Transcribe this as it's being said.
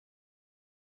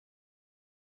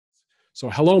So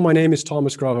hello, my name is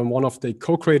Thomas Graf. I'm one of the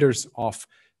co-creators of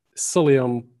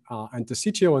Cilium and the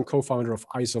CTO and co-founder of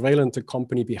Isovalent, the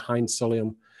company behind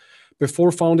Cilium.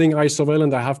 Before founding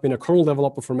Isovalent, I have been a kernel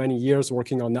developer for many years,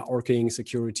 working on networking,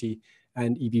 security,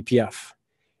 and eBPF.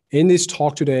 In this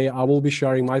talk today, I will be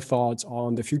sharing my thoughts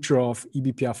on the future of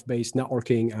eBPF-based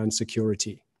networking and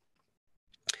security.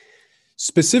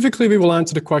 Specifically, we will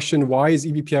answer the question, why is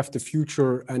eBPF the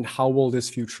future and how will this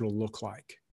future look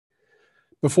like?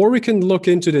 Before we can look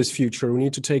into this future, we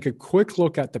need to take a quick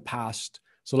look at the past.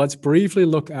 So let's briefly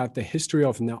look at the history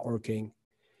of networking.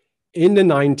 In the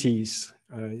 90s,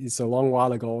 it's a long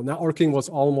while ago, networking was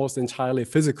almost entirely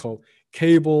physical,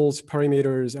 cables,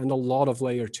 perimeters, and a lot of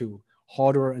layer 2,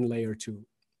 hardware and layer 2.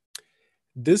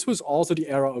 This was also the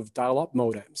era of dial-up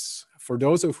modems. For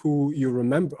those of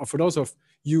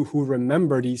you who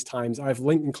remember these times, I've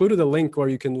included a link where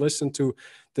you can listen to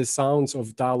the sounds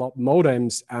of dial-up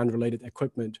modems and related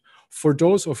equipment. For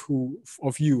those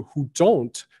of you who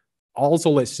don't, also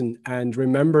listen and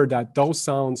remember that those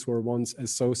sounds were once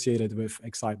associated with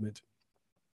excitement.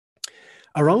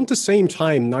 Around the same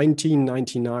time,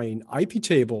 1999, IP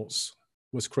tables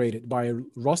was created by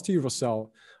Rusty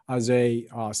Russell as a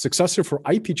successor for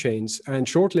IP chains, and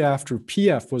shortly after,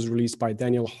 PF was released by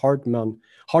Daniel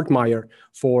Hartmeyer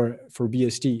for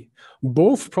BSD.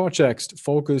 Both projects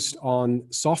focused on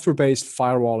software-based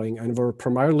firewalling and were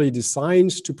primarily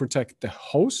designed to protect the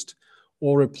host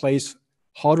or replace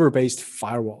hardware-based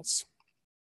firewalls.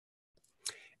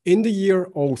 In the year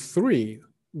 2003,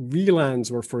 VLANs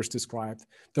were first described.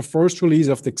 The first release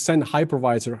of the Xen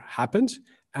hypervisor happened,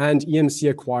 and EMC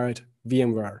acquired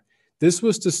VMware. This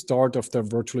was the start of the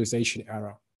virtualization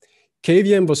era.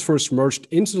 KVM was first merged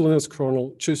into the Linux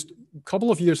kernel just a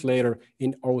couple of years later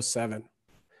in 2007.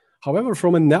 However,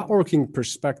 from a networking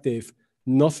perspective,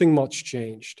 nothing much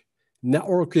changed.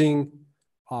 Networking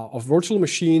of virtual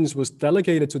machines was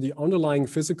delegated to the underlying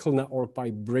physical network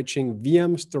by bridging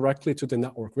VMs directly to the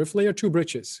network with layer 2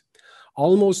 bridges.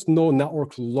 Almost no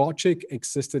network logic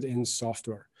existed in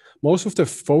software. Most of the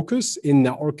focus in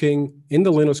networking in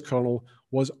the Linux kernel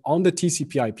was on the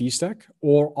TCP/IP stack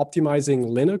or optimizing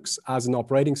Linux as an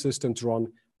operating system to run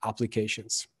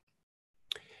applications.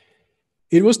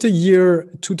 It was the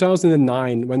year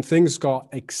 2009 when things got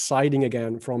exciting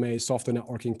again from a software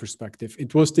networking perspective.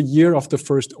 It was the year of the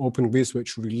first Open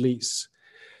vSwitch release.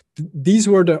 These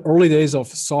were the early days of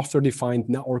software-defined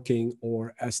networking,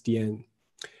 or SDN.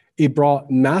 It brought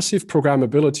massive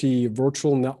programmability,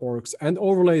 virtual networks, and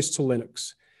overlays to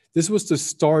Linux. This was the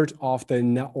start of the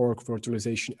network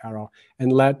virtualization era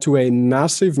and led to a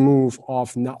massive move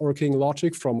of networking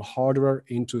logic from hardware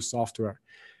into software.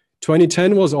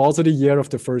 2010 was also the year of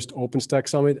the first OpenStack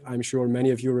Summit. I'm sure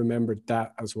many of you remember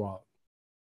that as well.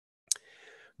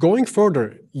 Going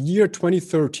further, year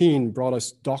 2013 brought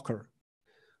us Docker.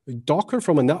 Docker,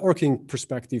 from a networking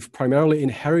perspective, primarily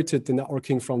inherited the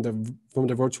networking from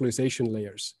the virtualization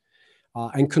layers.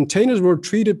 And containers were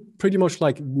treated pretty much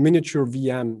like miniature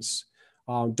VMs.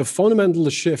 The fundamental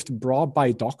shift brought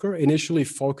by Docker initially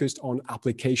focused on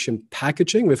application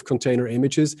packaging with container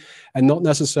images and not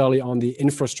necessarily on the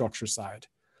infrastructure side.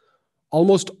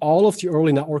 Almost all of the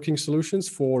early networking solutions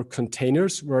for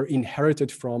containers were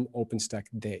inherited from OpenStack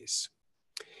days.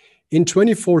 In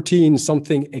 2014,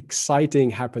 something exciting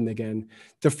happened again.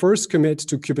 The first commit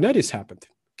to Kubernetes happened.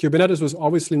 Kubernetes was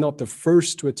obviously not the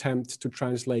first to attempt to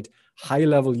translate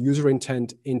high-level user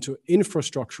intent into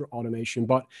infrastructure automation,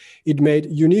 but it made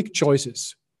unique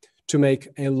choices to make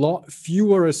a lot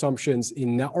fewer assumptions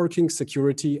in networking,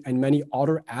 security, and many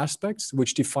other aspects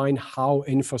which define how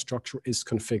infrastructure is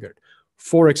configured.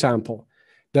 For example,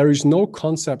 there is no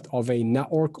concept of a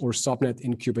network or subnet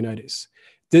in Kubernetes.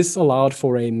 This allowed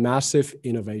for a massive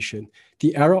innovation.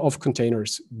 The era of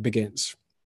containers begins.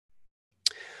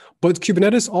 But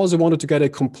Kubernetes also wanted to get a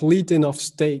complete enough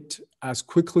state as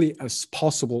quickly as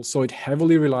possible, so it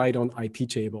heavily relied on IP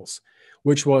tables,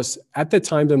 which was at the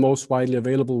time the most widely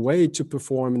available way to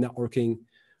perform network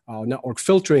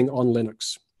filtering on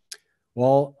Linux.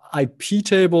 Well, IP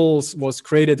tables was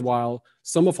created while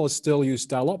some of us still use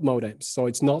dial-up modems, so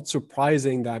it's not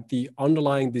surprising that the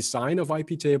underlying design of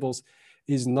IP tables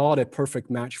is not a perfect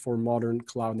match for modern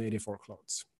cloud-native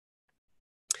workloads.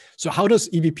 So how does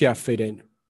eBPF fit in?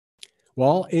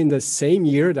 Well, in the same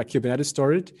year that Kubernetes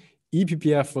started,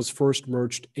 eBPF was first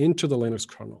merged into the Linux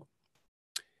kernel.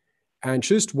 And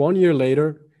just 1 year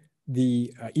later,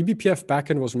 the eBPF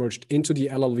backend was merged into the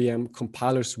LLVM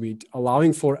compiler suite,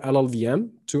 allowing for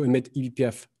LLVM to emit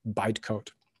eBPF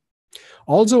bytecode.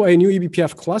 Also, a new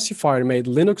eBPF classifier made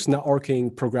Linux networking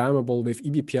programmable with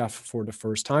eBPF for the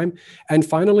first time. And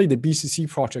finally, the BCC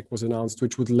project was announced,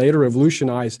 which would later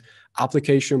revolutionize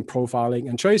application profiling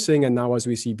and tracing. And now, as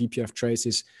we see, BPF trace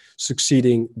is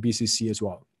succeeding BCC as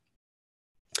well.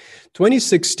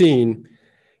 2016,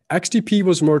 XDP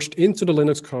was merged into the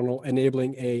Linux kernel,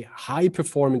 enabling a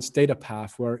high-performance data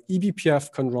path where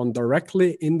eBPF can run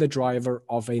directly in the driver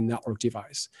of a network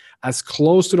device, as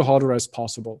close to the hardware as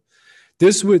possible.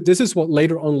 This is what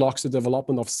later unlocks the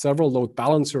development of several load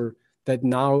balancers that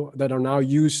are now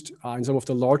used in some of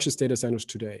the largest data centers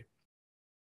today.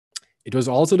 It was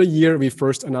also the year we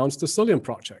first announced the Cilium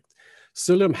project.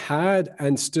 Cilium had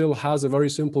and still has a very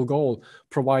simple goal: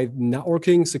 provide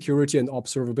networking, security, and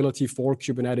observability for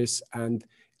Kubernetes and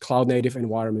cloud-native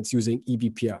environments using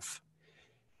eBPF.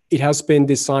 It has been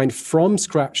designed from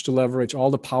scratch to leverage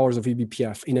all the powers of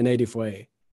eBPF in a native way.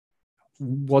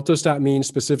 What does that mean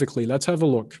specifically? Let's have a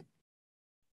look.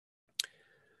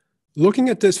 Looking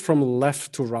at this from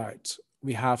left to right,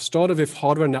 we have started with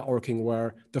hardware networking,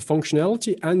 where the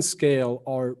functionality and scale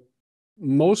are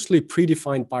mostly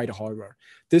predefined by the hardware.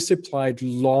 This applied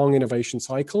long innovation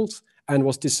cycles and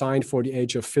was designed for the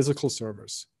age of physical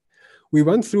servers. We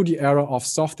went through the era of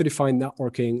software-defined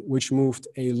networking, which moved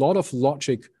a lot of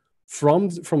logic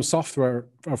from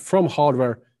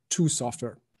hardware to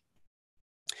software.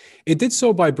 It did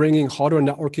so by bringing hardware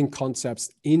networking concepts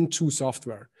into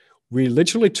software. We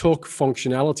literally took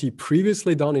functionality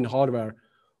previously done in hardware,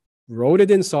 wrote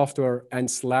it in software, and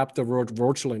slapped the word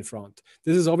virtual in front.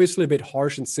 This is obviously a bit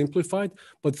harsh and simplified,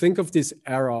 but think of this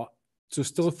era to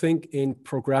still think in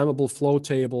programmable flow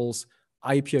tables,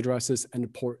 IP addresses,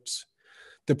 and ports.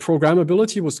 The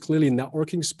programmability was clearly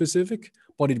networking specific,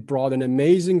 but it brought an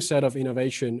amazing set of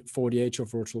innovation for the age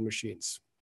of virtual machines.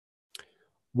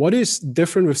 What is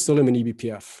different with Cilium and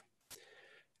eBPF?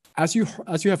 As you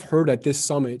have heard at this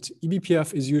summit,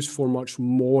 eBPF is used for much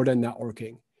more than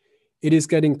networking. It is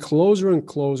getting closer and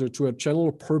closer to a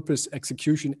general purpose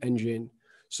execution engine.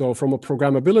 So from a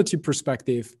programmability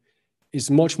perspective, it's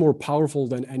much more powerful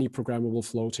than any programmable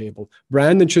flow table.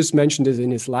 Brandon just mentioned it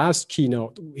in his last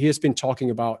keynote. He has been talking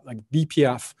about like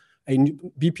BPF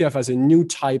as a new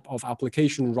type of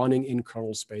application running in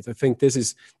kernel space. I think this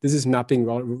is mapping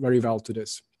very well to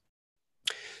this.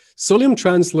 Cilium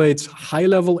translates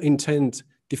high-level intent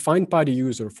defined by the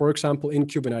user, for example, in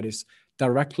Kubernetes,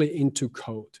 directly into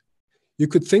code. You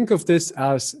could think of this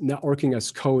as networking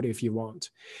as code if you want.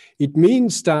 It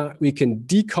means that we can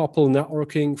decouple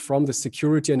networking from the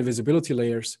security and visibility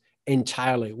layers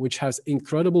entirely, which has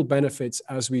incredible benefits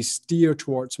as we steer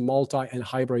towards multi and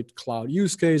hybrid cloud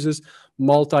use cases,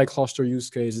 multi-cluster use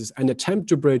cases, and attempt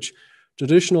to bridge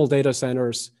traditional data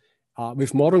centers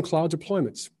with modern cloud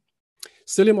deployments.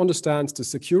 Cilium understands the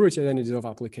security identity of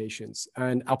applications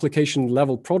and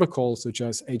application-level protocols such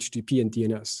as HTTP and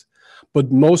DNS.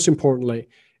 But most importantly,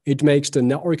 it makes the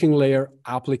networking layer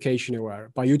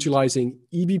application-aware by utilizing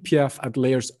eBPF at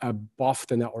layers above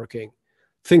the networking.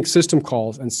 Think system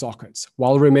calls and sockets,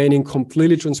 while remaining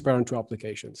completely transparent to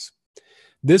applications.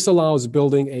 This allows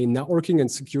building a networking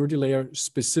and security layer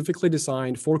specifically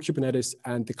designed for Kubernetes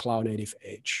and the cloud-native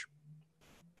age.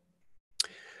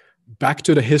 Back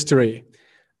to the history.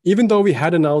 Even though we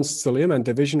had announced Cilium and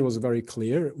the vision was very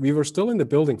clear, we were still in the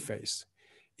building phase.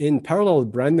 In parallel,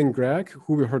 Brandon Graf,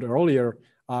 who we heard earlier,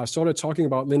 started talking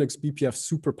about Linux BPF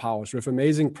superpowers with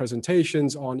amazing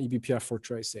presentations on eBPF for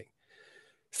tracing.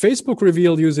 Facebook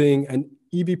revealed using an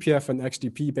eBPF and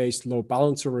XDP-based load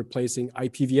balancer replacing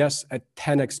IPVS at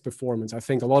 10x performance. I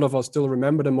think a lot of us still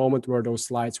remember the moment where those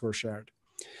slides were shared.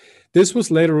 This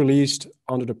was later released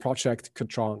under the project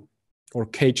Keynote, or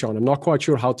Keynote. I'm not quite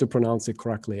sure how to pronounce it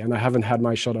correctly, and I haven't had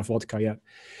my shot of vodka yet.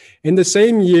 In the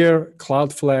same year,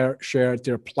 Cloudflare shared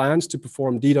their plans to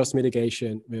perform DDoS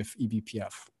mitigation with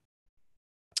eBPF.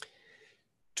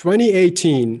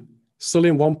 2018,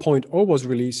 Cilium 1.0 was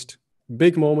released.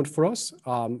 Big moment for us.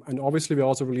 And obviously, we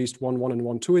also released 1.1 and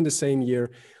 1.2 in the same year,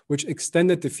 which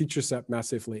extended the feature set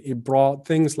massively. It brought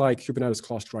things like Kubernetes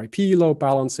cluster IP load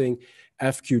balancing,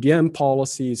 FQDM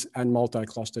policies, and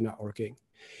multi-cluster networking.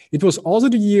 It was also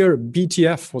the year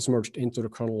BTF was merged into the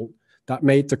kernel that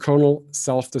made the kernel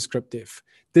self-descriptive.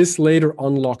 This later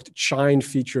unlocked giant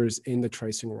features in the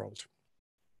tracing world.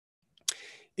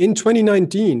 In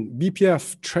 2019,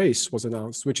 BPF Trace was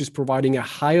announced, which is providing a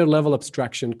higher level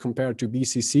abstraction compared to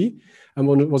BCC, and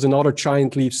was another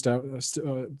giant leap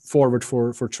forward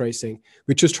for tracing.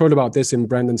 We just heard about this in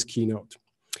Brandon's keynote.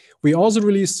 We also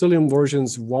released Cilium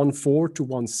versions 1.4 to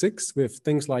 1.6 with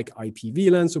things like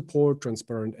IPVLAN support,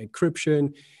 transparent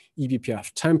encryption,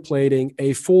 eBPF templating,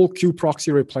 a full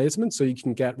Q-proxy replacement so you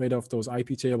can get rid of those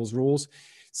IP tables rules,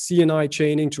 CNI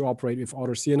chaining to operate with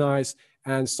other CNIs,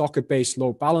 and socket-based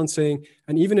load balancing,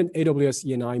 and even an AWS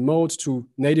ENI mode to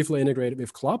natively integrate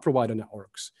with cloud provider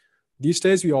networks. These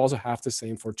days, we also have the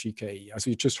same for GKE, as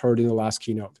we just heard in the last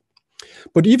keynote.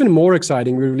 But even more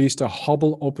exciting, we released a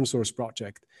Hubble open source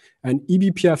project, an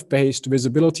eBPF-based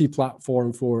visibility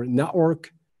platform for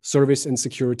network, service, and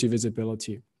security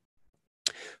visibility.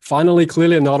 Finally,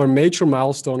 clearly another major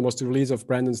milestone was the release of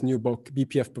Brandon's new book,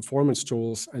 BPF Performance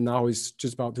Tools, and now he's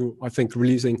just about to, I think,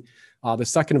 releasing the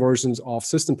second versions of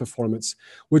System Performance,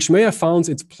 which may have found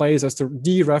its place as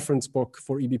the reference book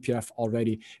for eBPF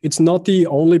already. It's not the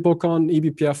only book on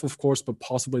eBPF, of course, but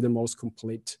possibly the most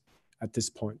complete at this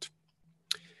point.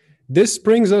 This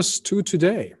brings us to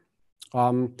today.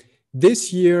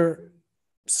 This year,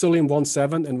 Cilium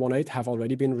 1.7 and 1.8 have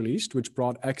already been released, which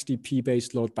brought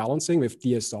XDP-based load balancing with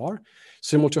DSR,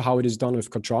 similar to how it is done with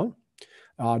Katran.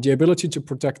 The ability to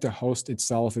protect the host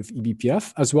itself with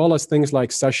eBPF, as well as things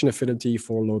like session affinity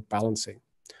for load balancing.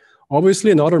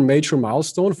 Obviously, another major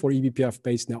milestone for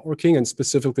eBPF-based networking, and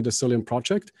specifically the Cilium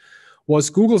project,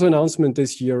 was Google's announcement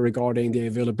this year regarding the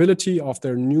availability of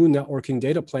their new networking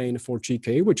data plane for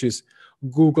GK, which is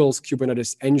Google's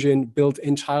Kubernetes engine built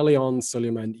entirely on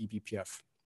Cilium and eBPF.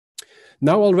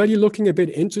 Now, already looking a bit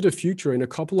into the future, in a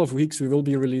couple of weeks, we will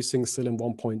be releasing Cilium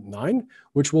 1.9,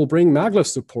 which will bring maglev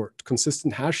support,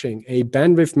 consistent hashing, a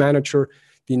bandwidth manager,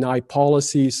 deny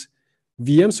policies,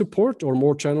 VM support, or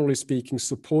more generally speaking,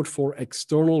 support for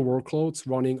external workloads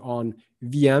running on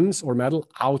VMs or metal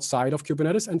outside of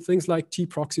Kubernetes, and things like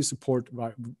T-proxy support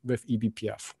with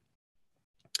eBPF.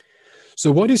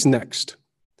 So what is next?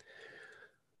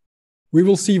 We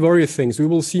will see various things. We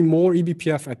will see more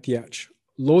eBPF at the edge,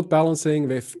 load balancing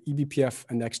with eBPF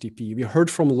and XDP. We heard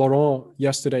from Laurent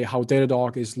yesterday how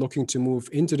Datadog is looking to move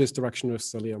into this direction with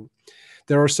Cilium.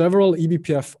 There are several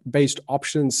eBPF-based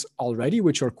options already,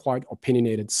 which are quite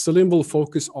opinionated. Cilium will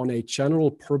focus on a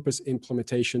general purpose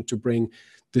implementation to bring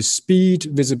the speed,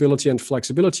 visibility, and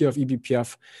flexibility of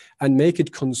eBPF and make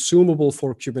it consumable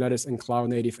for Kubernetes and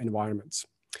cloud-native environments.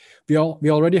 We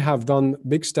already have done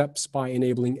big steps by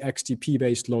enabling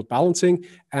XDP-based load balancing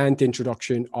and the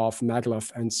introduction of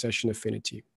maglev and session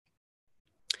affinity.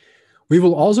 We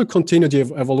will also continue the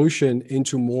evolution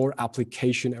into more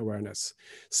application awareness.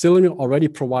 Cilium already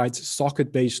provides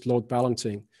socket-based load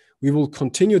balancing. We will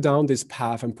continue down this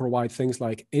path and provide things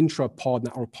like intra-pod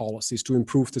network policies to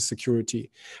improve the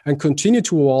security, and continue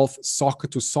to evolve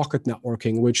socket-to-socket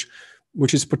networking,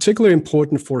 which is particularly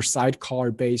important for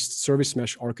sidecar-based service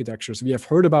mesh architectures. We have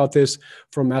heard about this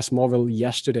from Massmobile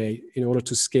yesterday in order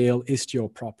to scale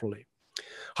Istio properly.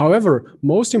 However,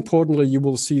 most importantly, you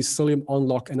will see Cilium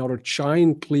unlock another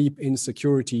giant leap in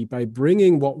security by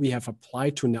bringing what we have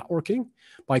applied to networking,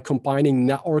 by combining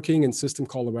networking and system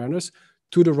call awareness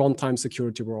to the runtime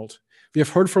security world. We have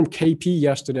heard from KP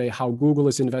yesterday how Google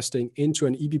is investing into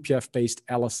an eBPF-based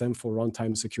LSM for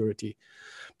runtime security.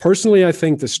 Personally, I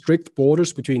think the strict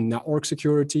borders between network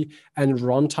security and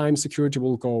runtime security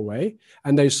will go away,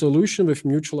 and a solution with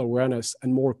mutual awareness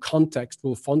and more context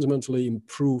will fundamentally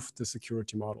improve the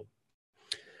security model.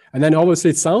 And then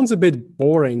obviously it sounds a bit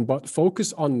boring, but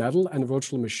focus on metal and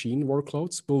virtual machine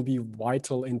workloads will be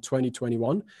vital in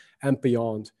 2021 and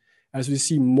beyond, as we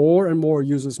see more and more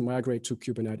users migrate to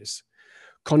Kubernetes.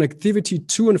 Connectivity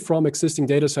to and from existing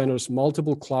data centers,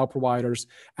 multiple cloud providers,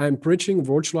 and bridging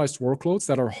virtualized workloads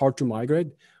that are hard to migrate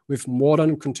with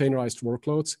modern containerized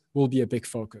workloads will be a big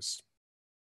focus.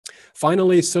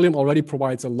 Finally, Cilium already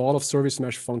provides a lot of service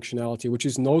mesh functionality, which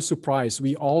is no surprise.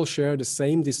 We all share the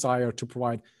same desire to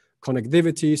provide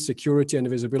connectivity, security, and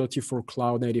visibility for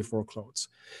cloud-native workloads.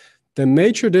 The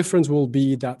major difference will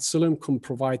be that Cilium can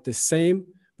provide the same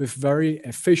with very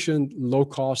efficient,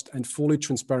 low-cost, and fully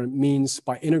transparent means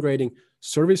by integrating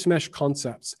service mesh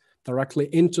concepts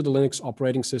directly into the Linux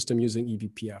operating system using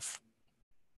eBPF.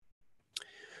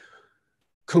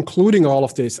 Concluding all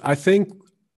of this, I think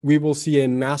we will see a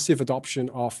massive adoption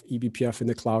of eBPF in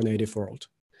the cloud-native world.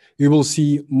 We will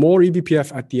see more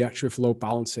eBPF at the edge with load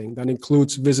balancing that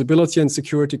includes visibility and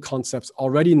security concepts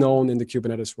already known in the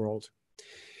Kubernetes world.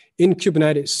 In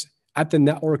Kubernetes, at the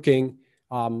networking,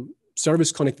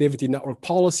 service connectivity, network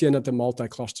policy, and at the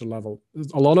multi-cluster level.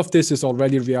 A lot of this is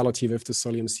already reality with the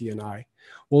Cilium CNI.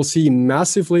 We'll see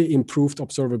massively improved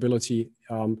observability.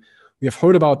 We have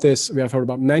heard about this. We have heard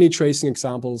about many tracing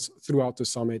examples throughout the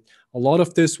summit. A lot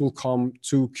of this will come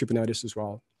to Kubernetes as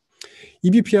well.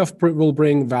 eBPF will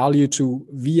bring value to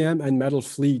VM and metal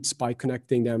fleets by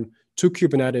connecting them to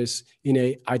Kubernetes in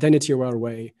an identity-aware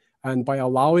way, and by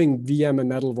allowing VM and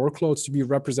metal workloads to be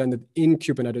represented in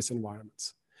Kubernetes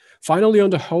environments. Finally, on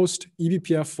the host,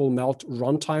 eBPF will melt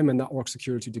runtime and network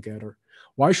security together.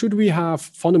 Why should we have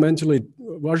fundamentally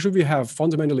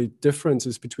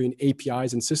differences between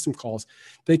APIs and system calls?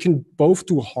 They can both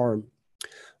do harm.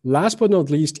 Last but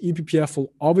not least, eBPF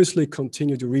will obviously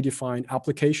continue to redefine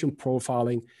application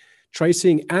profiling,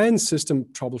 tracing, and system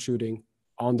troubleshooting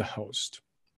on the host.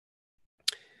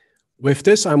 With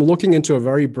this, I'm looking into a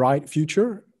very bright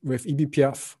future with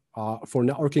eBPF for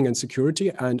networking and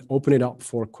security, and open it up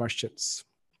for questions.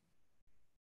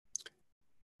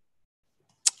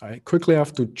 I quickly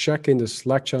have to check in the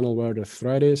Slack channel where the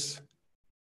thread is.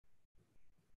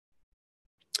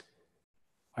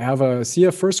 I see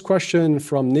a first question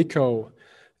from Nico.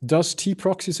 Does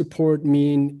T-proxy support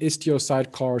mean Istio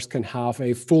sidecars can have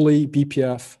a full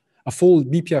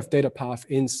BPF data path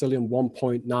in Cilium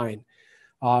 1.9?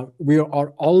 We are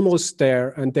almost there,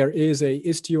 and there is a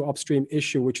Istio upstream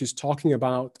issue which is talking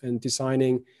about and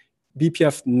designing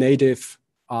BPF native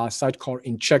sidecar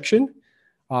injection.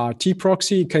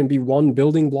 T-proxy can be one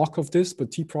building block of this,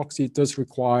 but T-proxy does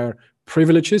require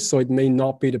privileges, so it may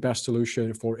not be the best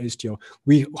solution for Istio.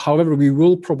 However, we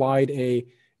will provide a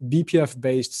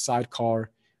BPF-based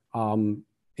sidecar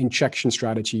injection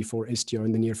strategy for Istio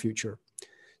in the near future.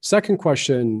 Second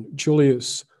question,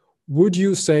 Julius. Would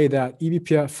you say that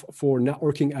eBPF for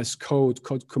networking as code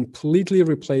could completely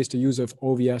replace the use of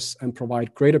OVS and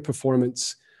provide greater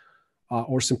performance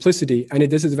or simplicity? Any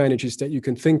disadvantages that you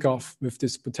can think of with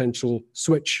this potential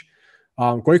switch?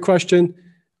 Great question.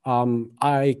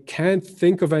 I can't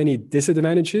think of any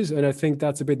disadvantages, and I think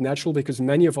that's a bit natural because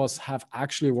many of us have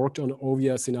actually worked on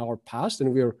OVS in our past,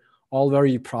 and we're all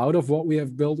very proud of what we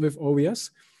have built with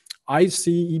OVS. I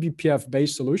see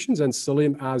eBPF-based solutions and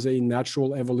Cilium as a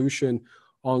natural evolution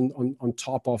on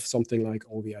top of something like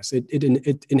OVS.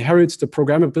 It inherits the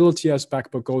programmability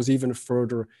aspect, but goes even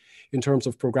further in terms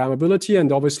of programmability,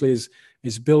 and obviously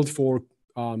is built for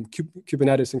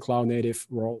Kubernetes and cloud-native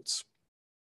worlds.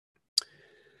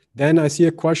 Then I see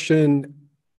a question,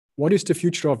 what is the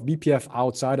future of BPF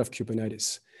outside of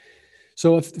Kubernetes?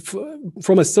 So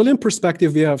from a Cilium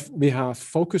perspective, we have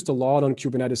focused a lot on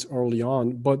Kubernetes early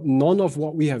on, but none of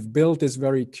what we have built is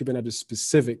very Kubernetes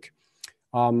specific.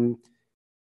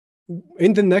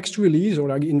 In the next release,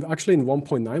 or actually in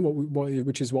 1.9,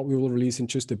 which is what we will release in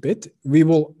just a bit, we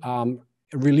will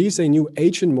release a new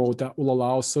agent mode that will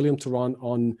allow Cilium to run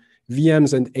on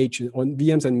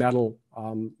VMs and metal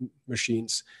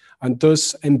machines, and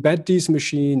thus embed these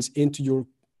machines into your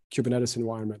Kubernetes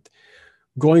environment.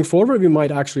 Going forward, we might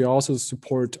actually also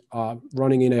support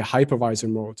running in a hypervisor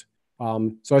mode.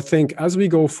 So I think as we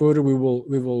go further, we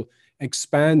will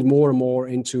expand more and more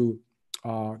into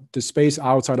the space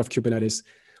outside of Kubernetes.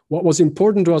 What was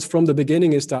important to us from the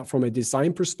beginning is that from a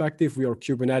design perspective, we are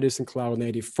Kubernetes and cloud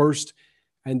native first,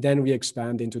 and then we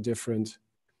expand into different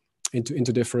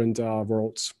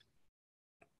worlds.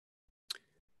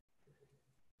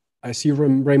 I see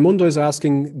Raimundo is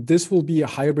asking, this will be a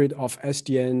hybrid of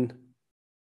SDN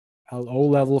LO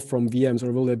level from VMs,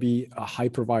 or will there be a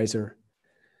hypervisor?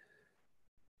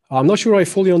 I'm not sure I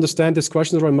fully understand this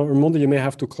question, Raimundo. You may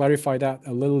have to clarify that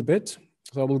a little bit.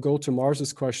 So I will go to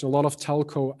Mars's question. A lot of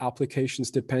telco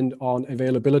applications depend on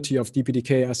availability of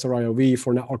DPDK SRIOV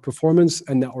for network performance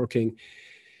and networking.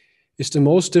 It's the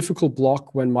most difficult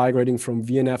block when migrating from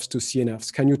VNFs to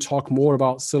CNFs. Can you talk more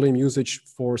about Cilium usage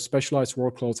for specialized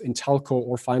workloads in telco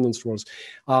or finance roles?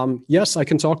 Yes, I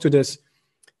can talk to this.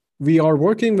 We are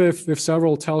working with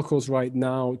several telcos right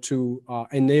now to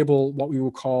enable what we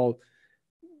will call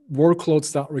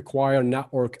workloads that require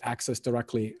network access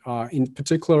directly, in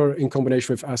particular in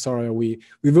combination with SRIOV.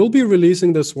 We will be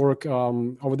releasing this work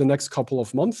over the next couple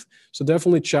of months, so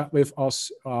definitely chat with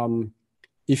us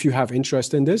if you have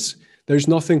interest in this. There's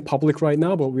nothing public right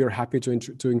now, but we are happy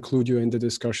to include you in the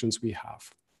discussions we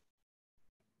have.